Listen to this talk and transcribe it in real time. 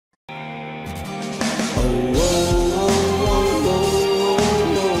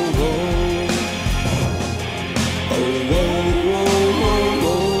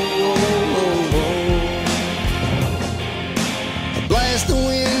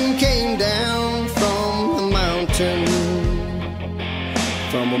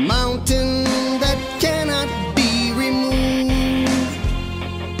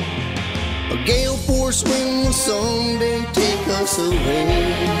someday take us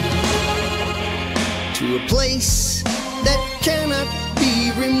away to a place that cannot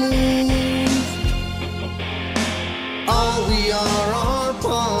be removed. All we are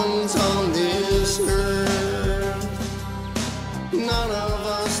pawns on this earth. None of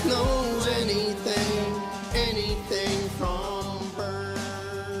us knows anything from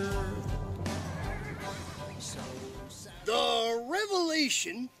birth. The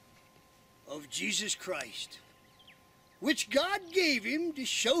revelation of Jesus Christ, which God gave him to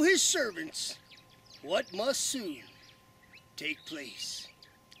show his servants what must soon take place.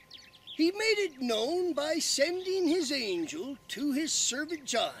 He made it known by sending his angel to his servant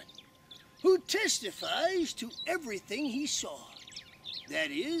John, who testifies to everything he saw, that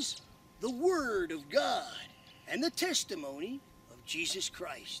is, the Word of God and the testimony of Jesus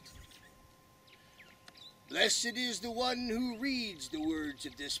Christ. Blessed is the one who reads the words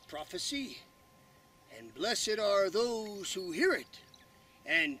of this prophecy, and blessed are those who hear it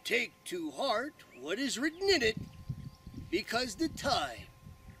and take to heart what is written in it, because the time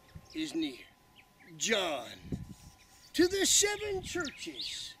is near. John, to the 7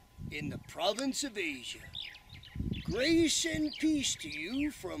 churches in the province of Asia, grace and peace to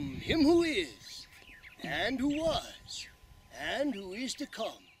you from him who is, and who was, and who is to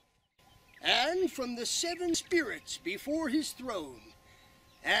come, and from the 7 spirits before his throne,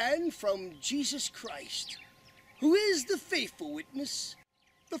 and from Jesus Christ, who is the faithful witness,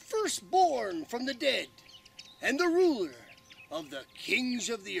 the firstborn from the dead, and the ruler of the kings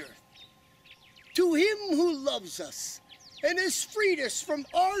of the earth. To him who loves us and has freed us from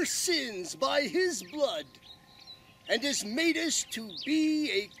our sins by his blood, and has made us to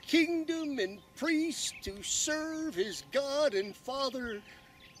be a kingdom and priests to serve his God and Father,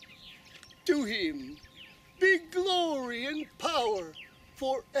 to him be glory and power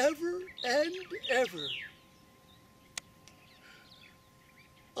forever and ever.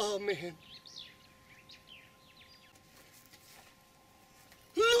 Amen.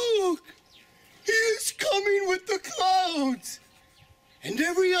 Look! He is coming with the clouds, and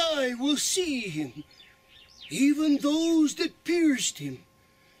every eye will see him, even those that pierced him,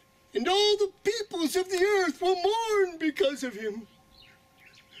 and all the peoples of the earth will mourn because of him.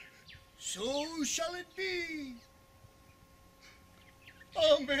 So shall it be.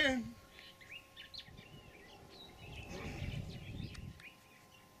 Amen.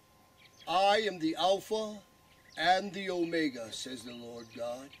 I am the Alpha and the Omega, says the Lord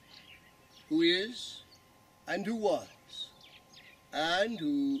God, who is, and who was, and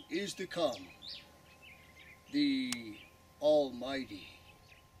who is to come, the Almighty.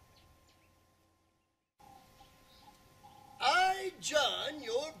 I, John,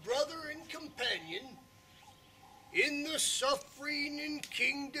 your brother and companion, in the suffering and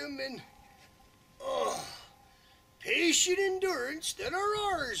kingdom and patient endurance that are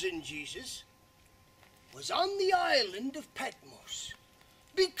ours in Jesus, was on the island of Patmos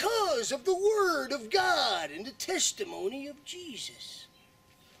because of the Word of God and the testimony of Jesus.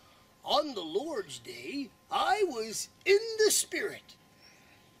 On the Lord's day, I was in the Spirit,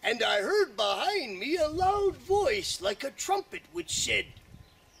 and I heard behind me a loud voice like a trumpet which said,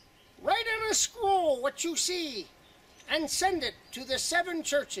 "Write on a scroll what you see, and send it to the 7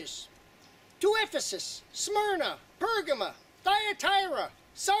 churches, to Ephesus, Smyrna, Pergama, Thyatira,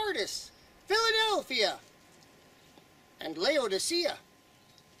 Sardis, Philadelphia, and Laodicea."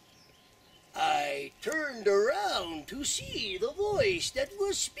 I turned around to see the voice that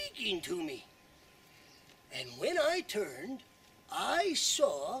was speaking to me. And when I turned, I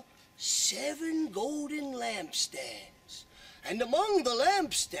saw 7 golden lampstands. And among the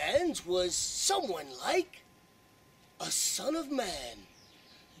lampstands was someone like a son of man,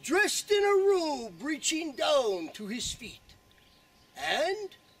 dressed in a robe reaching down to his feet,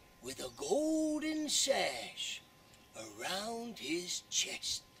 and with a golden sash around his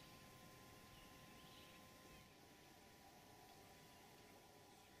chest.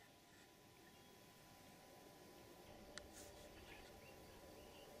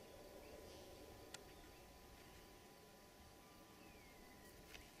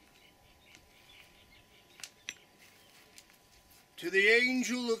 To the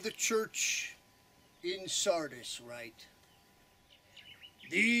angel of the church in Sardis write,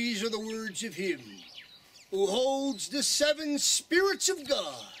 "These are the words of him who holds the 7 spirits of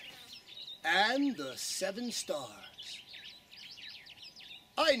God and the 7 stars.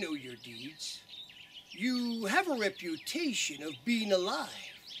 I know your deeds. You have a reputation of being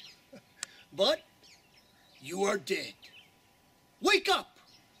alive, but you are dead. Wake up,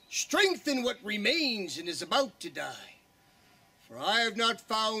 strengthen what remains and is about to die. For I have not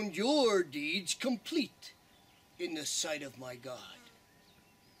found your deeds complete in the sight of my God.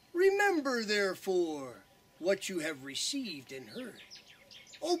 Remember, therefore, what you have received and heard.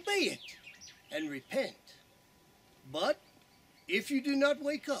 Obey it and repent. But if you do not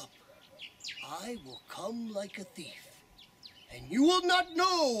wake up, I will come like a thief, and you will not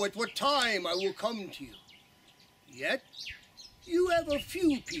know at what time I will come to you. Yet you have a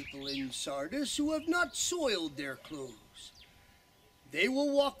few people in Sardis who have not soiled their clothes. They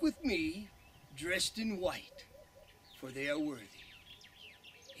will walk with me dressed in white, for they are worthy.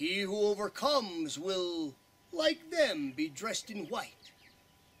 He who overcomes will, like them, be dressed in white.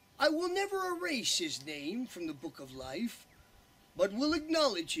 I will never erase his name from the book of life, but will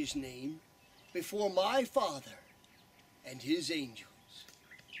acknowledge his name before my Father and his angels.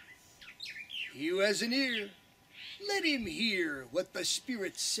 He who has an ear, let him hear what the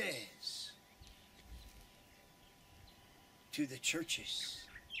Spirit says to the churches.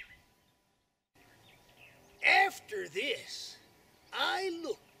 After this, I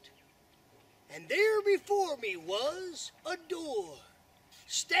looked, and there before me was a door,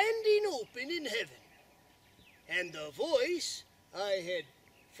 standing open in heaven. And the voice I had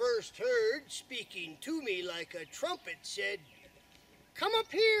first heard speaking to me like a trumpet said, "Come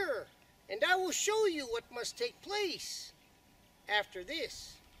up here, and I will show you what must take place after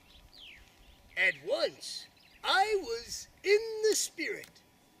this." At once I was in the Spirit,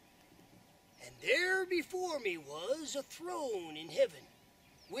 and there before me was a throne in heaven,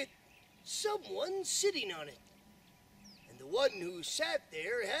 with someone sitting on it. And the one who sat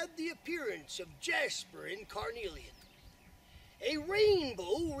there had the appearance of jasper and carnelian. A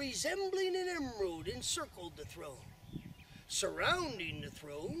rainbow resembling an emerald encircled the throne. Surrounding the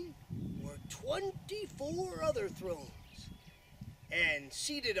throne were 24 other thrones, and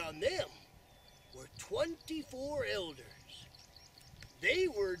seated on them were 24 elders. They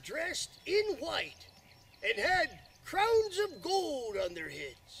were dressed in white and had crowns of gold on their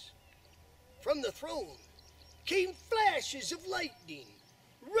heads. From the throne came flashes of lightning,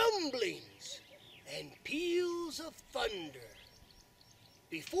 rumblings, and peals of thunder.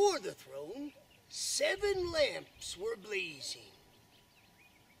 Before the throne, 7 lamps were blazing.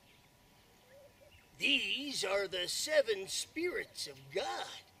 These are the 7 spirits of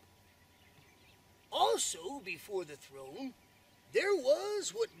God. Also before the throne, there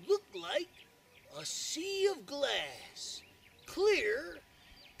was what looked like a sea of glass, clear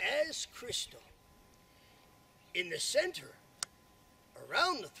as crystal. In the center,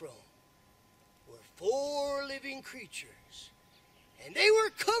 around the throne, were 4 living creatures, and they were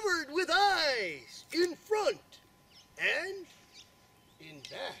covered with eyes in front and in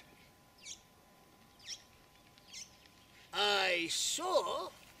back. I saw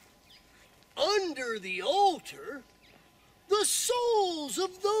under the altar the souls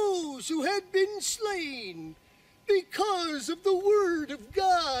of those who had been slain because of the word of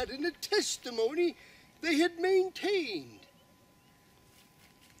God and the testimony they had maintained.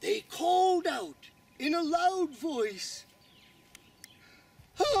 They called out in a loud voice,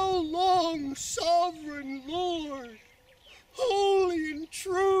 "How long, sovereign Lord, holy and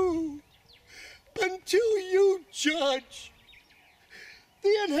true, until you judge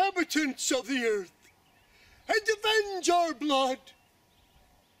the inhabitants of the earth and avenge our blood?"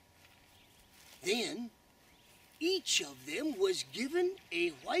 Then each of them was given a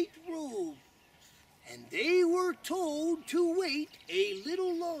white robe, and they were told to wait a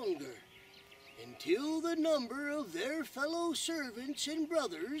little longer until the number of their fellow servants and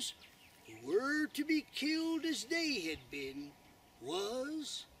brothers who were to be killed as they had been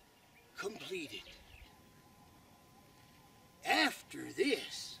was completed. After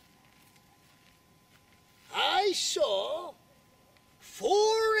this, I saw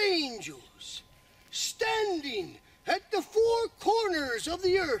 4 angels standing at the 4 corners of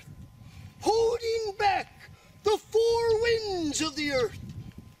the earth, holding back the 4 winds of the earth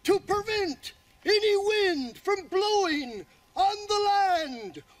to prevent any wind from blowing on the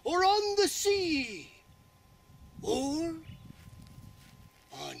land or on the sea or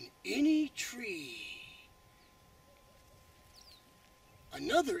on any tree.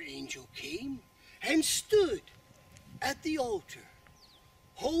 Another angel came and stood at the altar,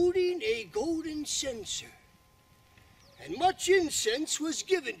 holding a golden censer, and much incense was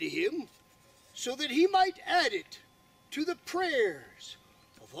given to him so that he might add it to the prayers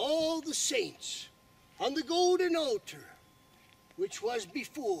of all the saints on the golden altar which was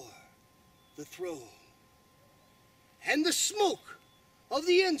before the throne. And the smoke of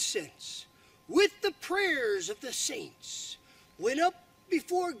the incense with the prayers of the saints went up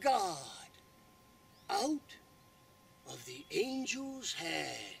before God out of the angel's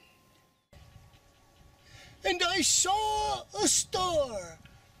hand. and I saw a star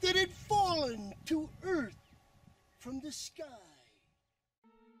that had fallen to earth from the sky.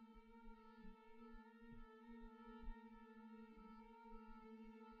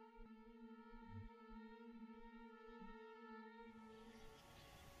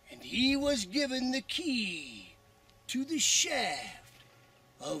 And he was given the key to the shaft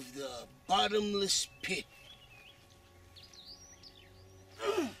of the bottomless pit.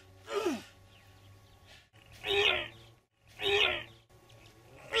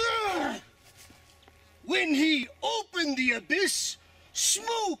 When he opened the abyss,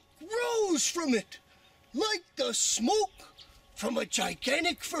 smoke rose from it, like the smoke from a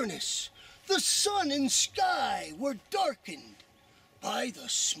gigantic furnace. The sun and sky were darkened by the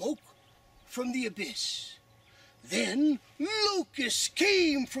smoke from the abyss. Then locusts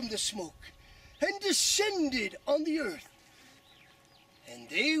came from the smoke and descended on the earth. And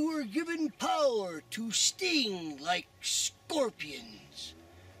they were given power to sting like scorpions.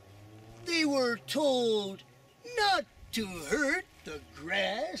 They were told not to hurt the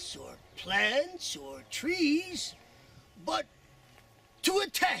grass or plants or trees, but to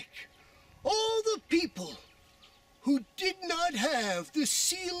attack all the people who did not have the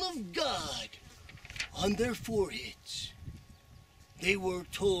seal of God on their foreheads. They were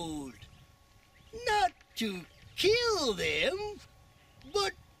told not to kill them,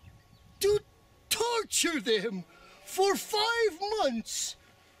 but to torture them for 5 months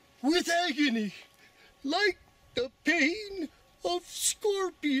with agony, like the pain of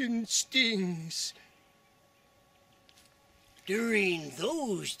scorpion stings. During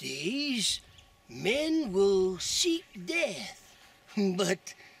those days, men will seek death,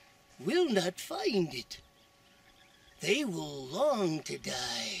 but will not find it. They will long to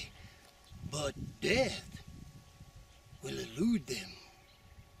die, but death will elude them.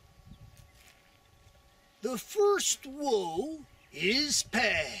 The first woe is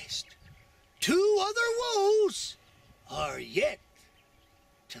past. 2 other woes are yet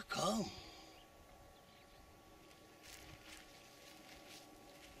to come.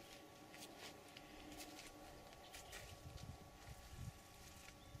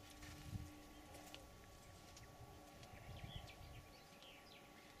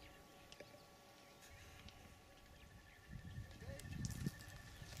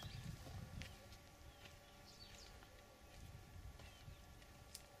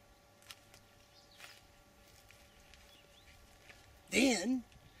 Then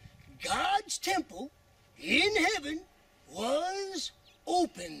God's temple in heaven was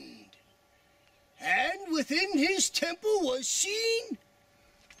opened, and within his temple was seen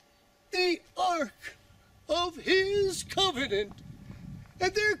the ark of his covenant.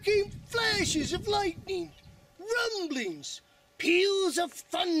 And there came flashes of lightning, rumblings, peals of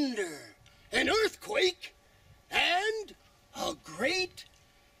thunder, an earthquake, and a great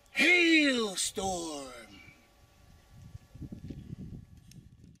hailstorm.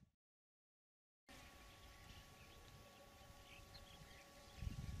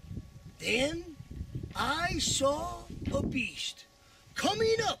 Then I saw a beast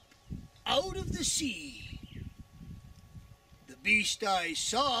coming up out of the sea. The beast I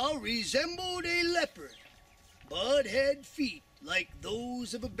saw resembled a leopard, but had feet like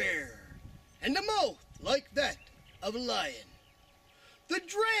those of a bear, and a mouth like that of a lion. The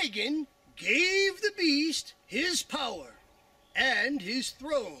dragon gave the beast his power, and his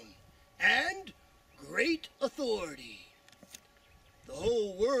throne, and great authority. The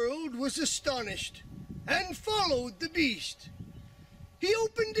whole world was astonished and followed the beast. He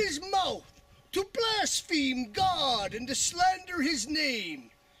opened his mouth to blaspheme God and to slander his name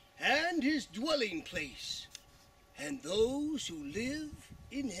and his dwelling place and those who live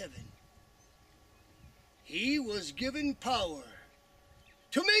in heaven. He was given power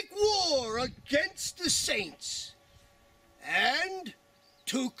to make war against the saints and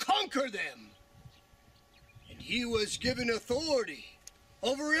to conquer them. And he was given authority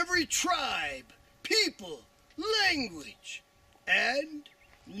over every tribe, people, language, and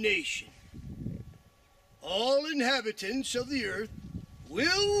nation. All inhabitants of the earth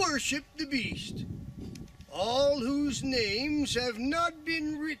will worship the beast, all whose names have not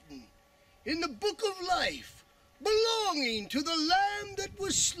been written in the book of life belonging to the Lamb that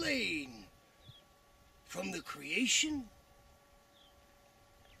was slain from the creation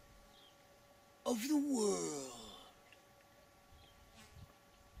of the world.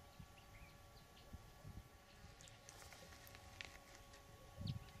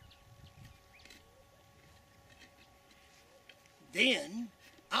 Then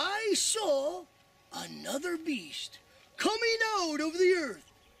I saw another beast coming out of the earth.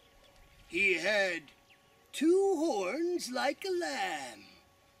 He had 2 horns like a lamb,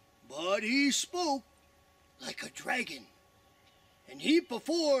 but he spoke like a dragon. And he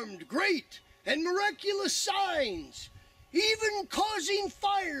performed great and miraculous signs, even causing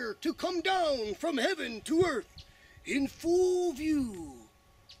fire to come down from heaven to earth in full view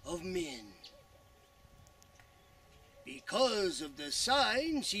of men. Because of the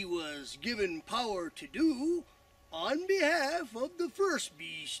signs he was given power to do on behalf of the first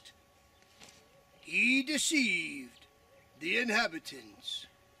beast, he deceived the inhabitants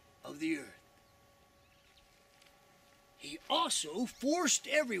of the earth. He also forced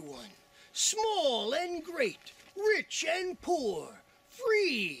everyone, small and great, rich and poor,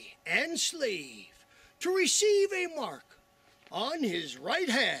 free and slave, to receive a mark on his right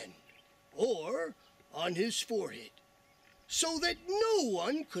hand or on his forehead, so that no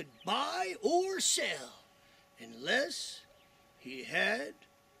one could buy or sell unless he had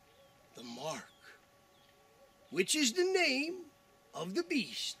the mark, which is the name of the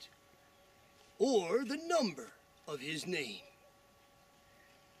beast or the number of his name.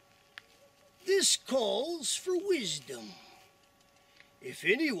 This calls for wisdom. If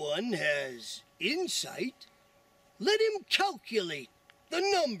anyone has insight, let him calculate the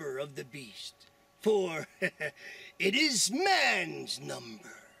number of the beast, for it is man's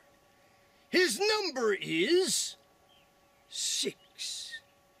number. His number is 6.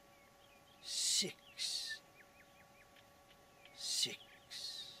 6. 6.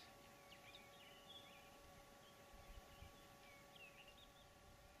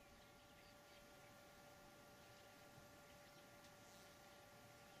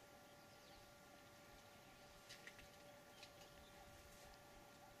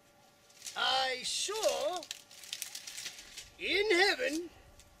 I saw in heaven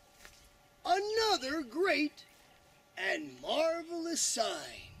another great and marvelous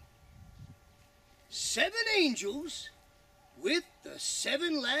sign. 7 angels with the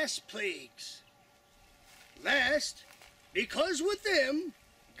 7 last plagues. Last, because with them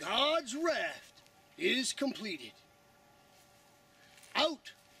God's wrath is completed.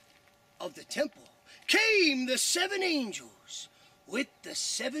 Out of the temple came the 7 angels with the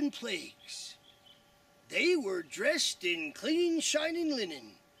 7 plagues. They were dressed in clean shining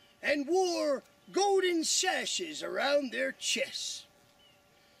linen and wore golden sashes around their chests.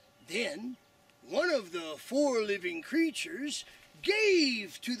 Then one of the 4 living creatures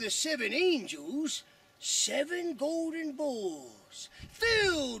gave to the 7 angels 7 golden bowls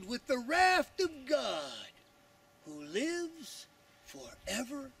filled with the wrath of God, who lives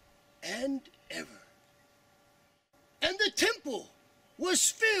forever and ever. And the temple was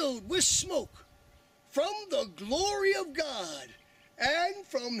filled with smoke from the glory of God and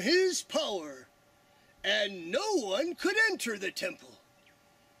from his power, and no one could enter the temple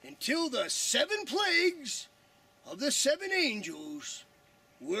until the 7 plagues of the 7 angels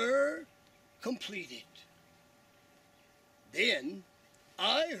were completed. Then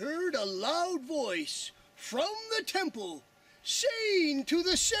I heard a loud voice from the temple saying to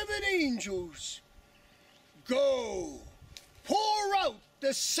the 7 angels, "Go, pour out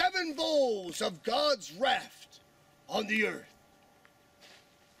the 7 bowls of God's wrath on the earth."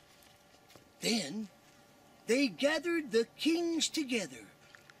 Then they gathered the kings together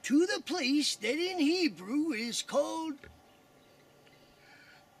to the place that in Hebrew is called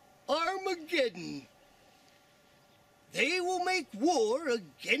Armageddon. They will make war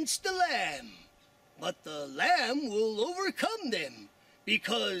against the Lamb, but the Lamb will overcome them,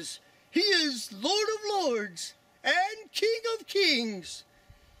 because he is Lord of Lords and King of Kings,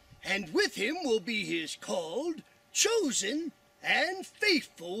 and with him will be his called, chosen, and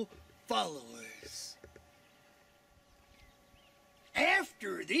faithful followers.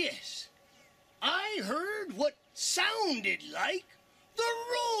 After this, I heard what sounded like the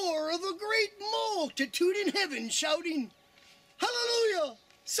roar of a great multitude in heaven shouting, "Hallelujah!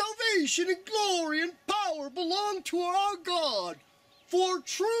 Salvation and glory and power belong to our God, for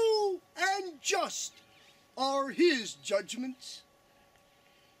true and just are his judgments."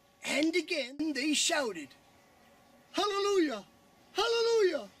 And again they shouted, "Hallelujah!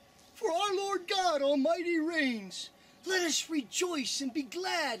 Hallelujah! For our Lord God Almighty reigns. Let us rejoice and be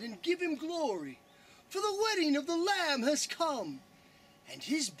glad and give him glory. For the wedding of the Lamb has come, and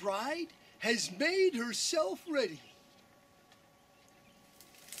his bride has made herself ready."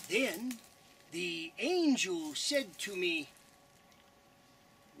 Then the angel said to me,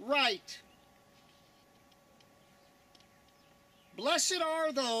 "Write, blessed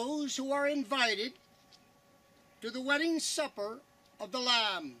are those who are invited to the wedding supper of the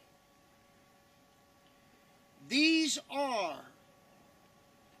Lamb." These are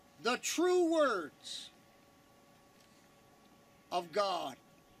the true words of God.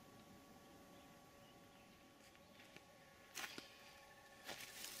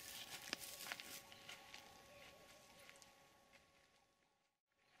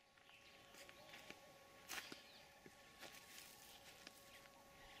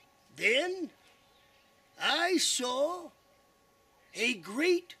 Then I saw a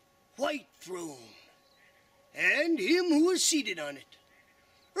great white throne, and him who was seated on it.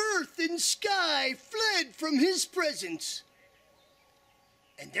 Earth and sky fled from his presence,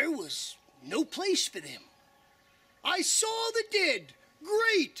 and there was no place for them. I saw the dead,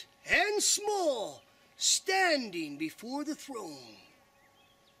 great and small, standing before the throne,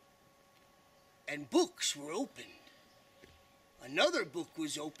 and books were opened. Another book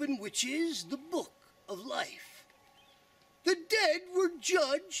was opened, which is the book of life. The dead were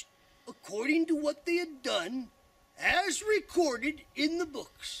judged according to what they had done, as recorded in the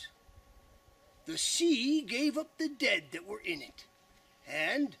books. The sea gave up the dead that were in it,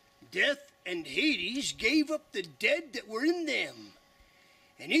 and death and Hades gave up the dead that were in them,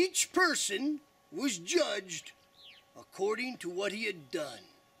 and each person was judged according to what he had done.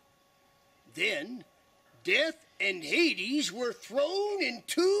 Then death and Hades were thrown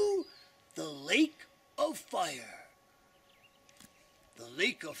into the lake of fire. The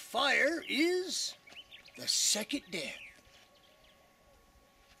lake of fire is the second death.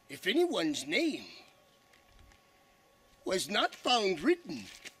 If anyone's name was not found written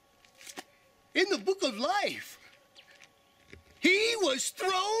in the book of life, he was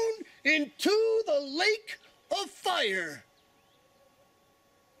thrown into the lake of fire.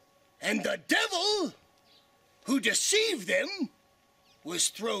 And the devil who deceived them was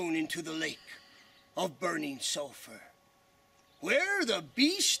thrown into the lake of burning sulfur, where the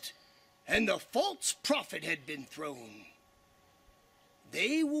beast and the false prophet had been thrown.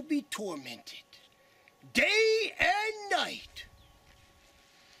 They will be tormented day and night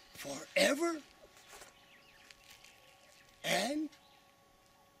forever and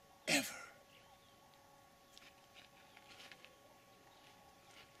ever.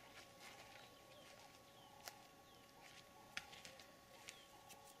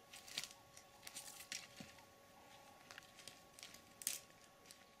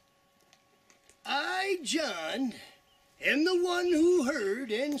 I, John, am the one who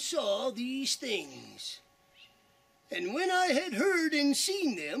heard and saw these things. And when I had heard and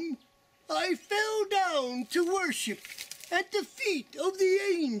seen them, I fell down to worship at the feet of the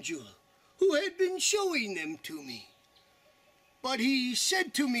angel who had been showing them to me. But he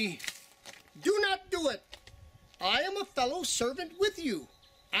said to me, "Do not do it. I am a fellow servant with you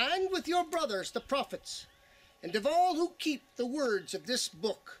and with your brothers, the prophets, and of all who keep the words of this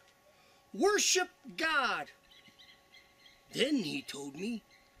book. Worship God." Then he told me,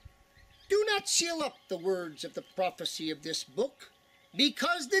 "Do not seal up the words of the prophecy of this book,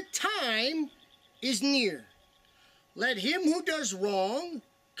 because the time is near. Let him who does wrong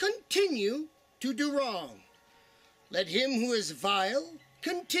continue to do wrong. Let him who is vile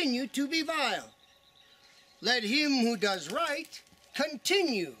continue to be vile. Let him who does right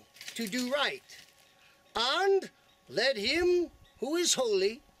continue to do right. And let him who is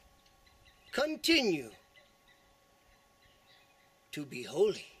holy continue to be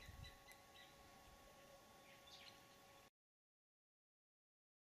holy."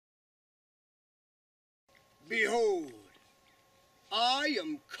 Behold, I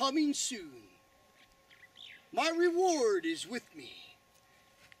am coming soon. My reward is with me,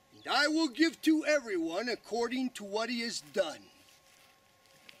 and I will give to everyone according to what he has done.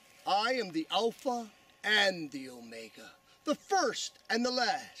 I am the Alpha and the Omega, the first and the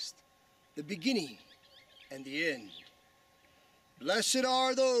last, the beginning and the end. Blessed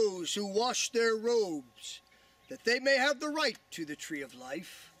are those who wash their robes, that they may have the right to the tree of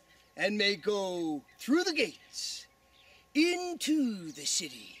life, and may go through the gates into the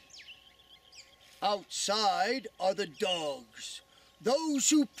city. Outside are the dogs, those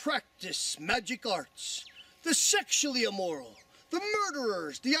who practice magic arts, the sexually immoral, the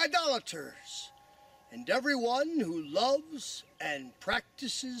murderers, the idolaters, and everyone who loves and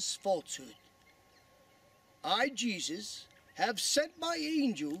practices falsehood. I, Jesus, have sent my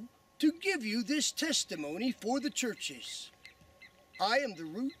angel to give you this testimony for the churches. I am the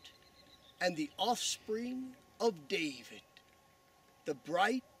root and the offspring of David, the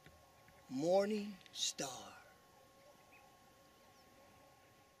bright morning star.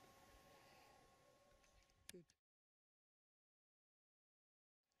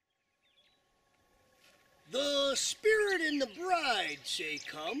 The Spirit and the bride say,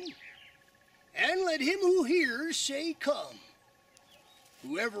 "Come," and let him who hears say, "Come."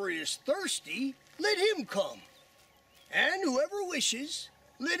 Whoever is thirsty, let him come. and whoever wishes,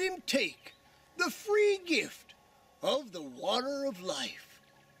 let him take the free gift of the water of life.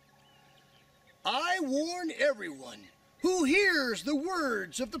 I warn everyone who hears the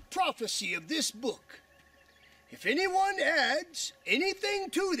words of the prophecy of this book. If anyone adds anything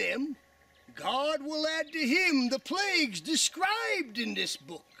to them, God will add to him the plagues described in this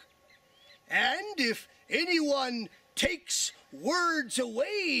book. And if anyone takes words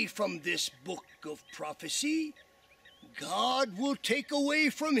away from this book of prophecy, God will take away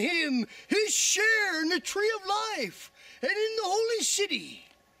from him his share in the tree of life and in the holy city,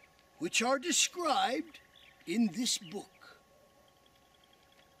 which are described in this book.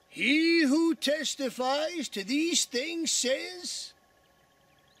 He who testifies to these things says,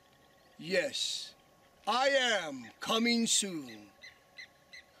 "Yes, I am coming soon."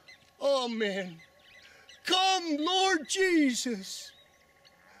 Amen. Come, Lord Jesus.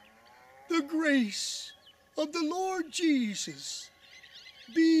 The grace of the Lord Jesus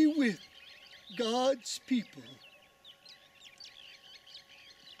be with God's people.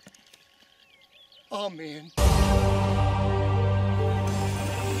 Amen.